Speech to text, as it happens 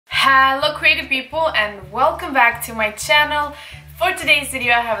Hello creative people and welcome back to my channel. For today's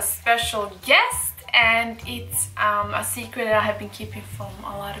video I have a special guest and it's a secret that I have been keeping from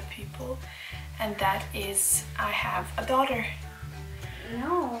a lot of people, and that is I have a daughter.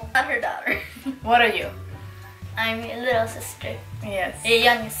 No, not her daughter. What are you? I'm your little sister. Yes. Your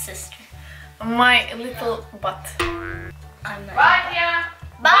youngest sister. My little butt. I'm not. Bye, yeah.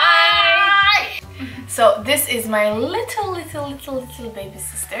 Bye! So this is my little baby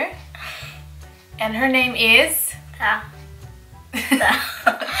sister. And her name is... Ta.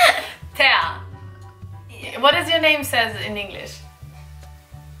 Thea. What does your name says in English?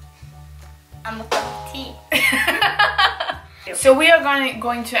 I'm a cup of tea. So we are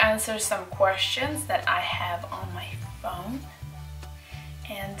going to answer some questions that I have on my phone.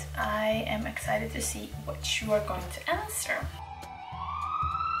 And I am excited to see what you are going to answer.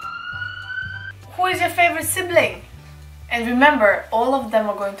 Who is your favorite sibling? And remember, all of them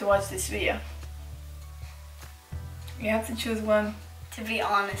are going to watch this video. You have to choose one. To be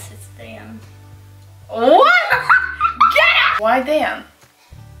honest, it's Dan. What? Yeah! Why Dan?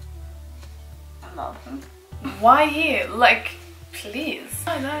 I love him. Why he? Like, please.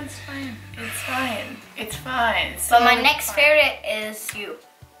 Oh, no, it's fine. It's fine. It's fine. So But my next favorite is you.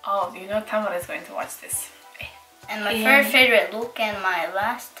 Oh, you know Tamara is going to watch this. And my first favorite, Luke, and my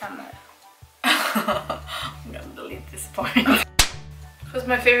last Tamara. I'm gonna delete this part. Who's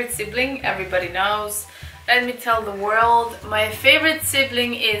my favorite sibling? Everybody knows. Let me tell the world. My favorite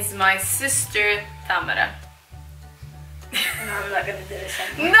sibling is my sister Tamara. No, I'm not gonna do this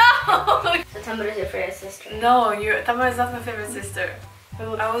anymore. No! So Tamara is your favorite sister? No, Tamara is not my favorite sister.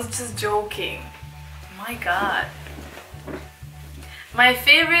 I was just joking. My god. My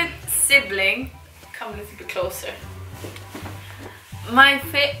favorite sibling... Come a little bit closer.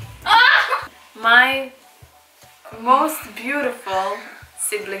 My most beautiful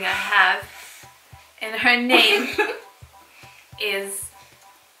sibling I have, and her name is...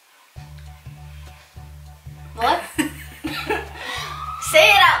 What? Say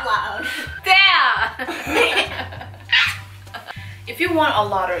it out loud. Thea! If you won a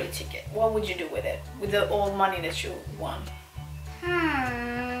lottery ticket, what would you do with it? With the all money that you won?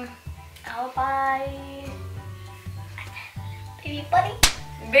 I'll buy a baby bunny.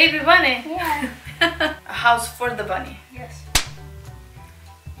 Baby bunny? Yeah. A house for the bunny? Yes.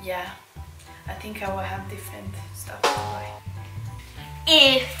 Yeah. I think I will have different stuff to buy.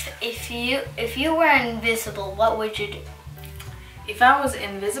 If you were invisible, what would you do? If I was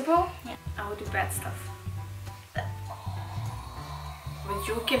invisible, yeah, I would do bad stuff. But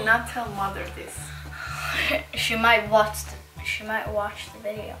you cannot tell mother this. She might watch the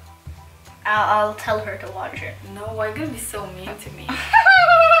video. I'll tell her to watch it. No, why are you gonna be so mean to me?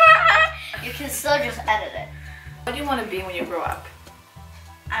 You can still just edit it. What do you want to be when you grow up?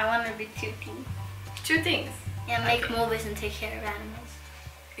 I want to be two things. Two things. Yeah, make movies and take care of animals.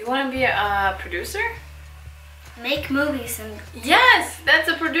 You want to be a producer? Make movies and... Yes, that's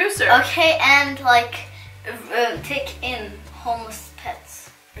a producer. Okay, and like take in homeless pets.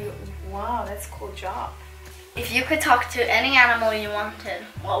 Wow, that's a cool job. If you could talk to any animal you wanted,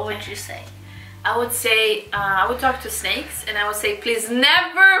 what would you say? I would say, I would talk to snakes and I would say, please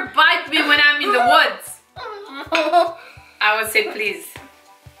never bite me when I'm in the woods. I would say, please.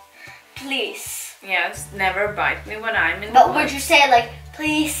 Please. Yes, never bite me when I'm in the woods. But would you say like,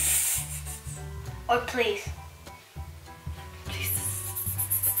 please? Or please?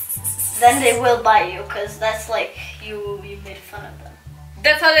 Please. Then they will bite you, because that's like, you made fun of them.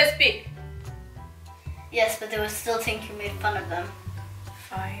 That's how they speak. Yes, but they would still think you made fun of them.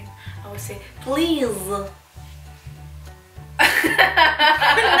 Fine. I would say, please. No!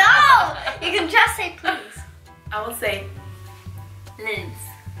 You can just say please. I would say, Liz.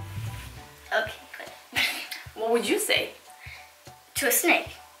 Okay, good. what would you say? To a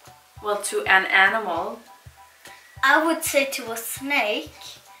snake. Well, to an animal. I would say to a snake,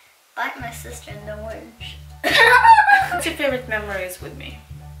 bite my sister in the woods. What's your favorite memories with me?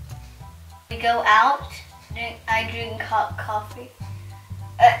 We go out, I drink hot coffee.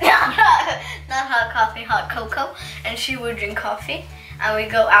 Not hot coffee, hot cocoa. And she would drink coffee. And we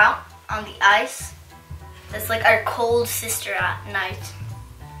go out on the ice. That's like our cold sister at night.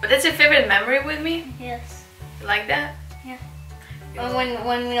 But that's your favorite memory with me? Yes. You like that? Yeah. And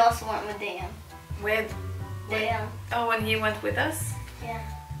when we also went with Dan. With? Dan. Oh, when he went with us? Yeah.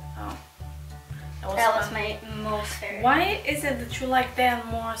 Oh. That was my most favorite. Why is it that you like Dan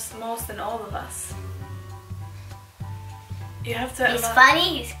most than all of us? You have to... He's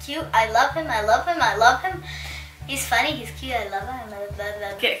funny, he's cute, I love him, I love him, I love him. He's funny, he's cute, I love him, I love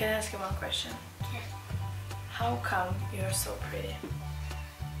him. Okay, can I ask you one question? Okay. How come you're so pretty?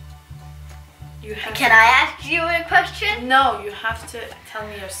 You have Can I ask you a question? No, you have to tell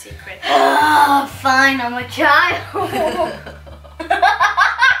me your secret. Oh, fine, I'm a child.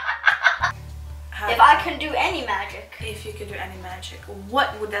 If I can do any magic. If you could do any magic,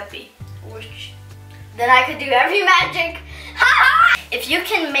 what would that be? Which? Then I could do every magic. If you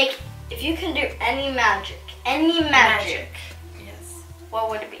can do any magic. Yes. What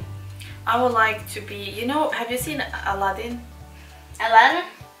would it be? I would like to be, you know, have you seen Aladdin? Aladdin?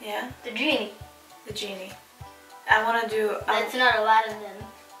 Yeah. The genie. The genie. I want to do... That's not Aladdin then.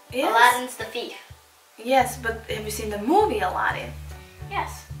 Yes. Aladdin's the thief. Yes, but have you seen the movie Aladdin?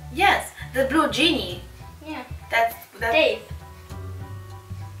 Yes. Yes, the blue genie. Yeah. That's Dave.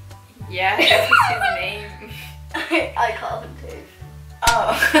 Yeah, that's his name. I call him Dave.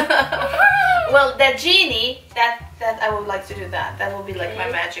 Oh. Well, that genie, that I would like to do that. That will be like my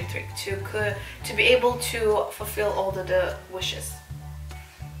magic trick to be able to fulfill all the wishes.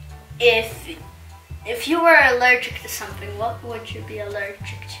 If you were allergic to something, what would you be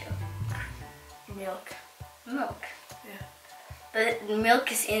allergic to? Milk. Milk. Yeah. But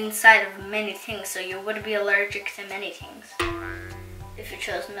milk is inside of many things, so you would be allergic to many things. If you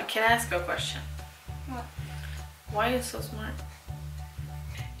chose milk. Can I ask you a question? What? Why are you so smart?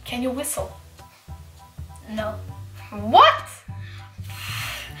 Can you whistle? No. What?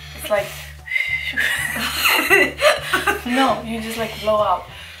 It's like... No, you just like blow out.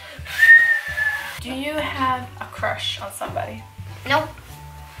 Do you have a crush on somebody? Nope.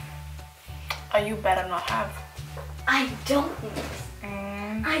 Or you better not have. I don't.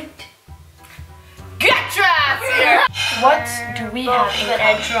 Get your ass here! What do we have in good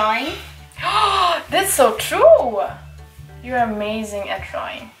at drawing? That's so true! You're amazing at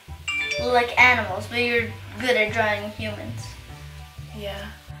drawing. Like animals, but you're good at drawing humans. Yeah.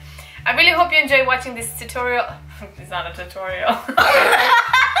 I really hope you enjoy watching this tutorial. It's not a tutorial.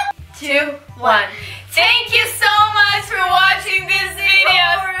 2, 1. Thank you so much for watching this video.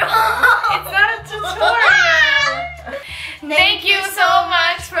 It's not a tutorial. Thank you so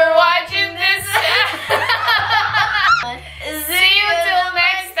much for watching this. See you till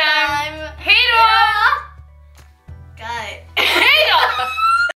next time. Hej då! Guy. Hej då!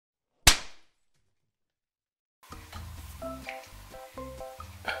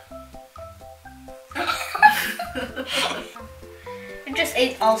 You just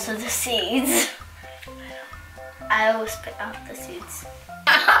ate also the seeds. I always spit out the seeds.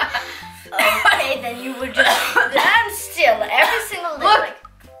 Okay, then you would just stand still every single day. Look.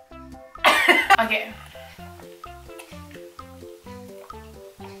 Okay.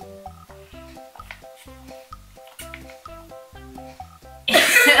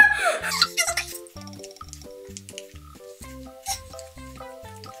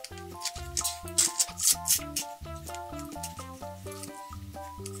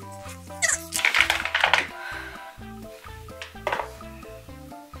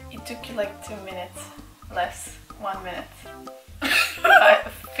 It took you like 2 minutes, less, 1 minute,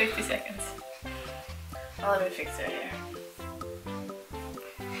 50 seconds. Well, let me fix your hair.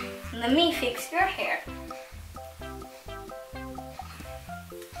 Let me fix your hair.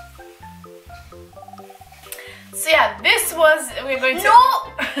 So yeah, this was, we're going to...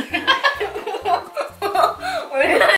 No! We're gonna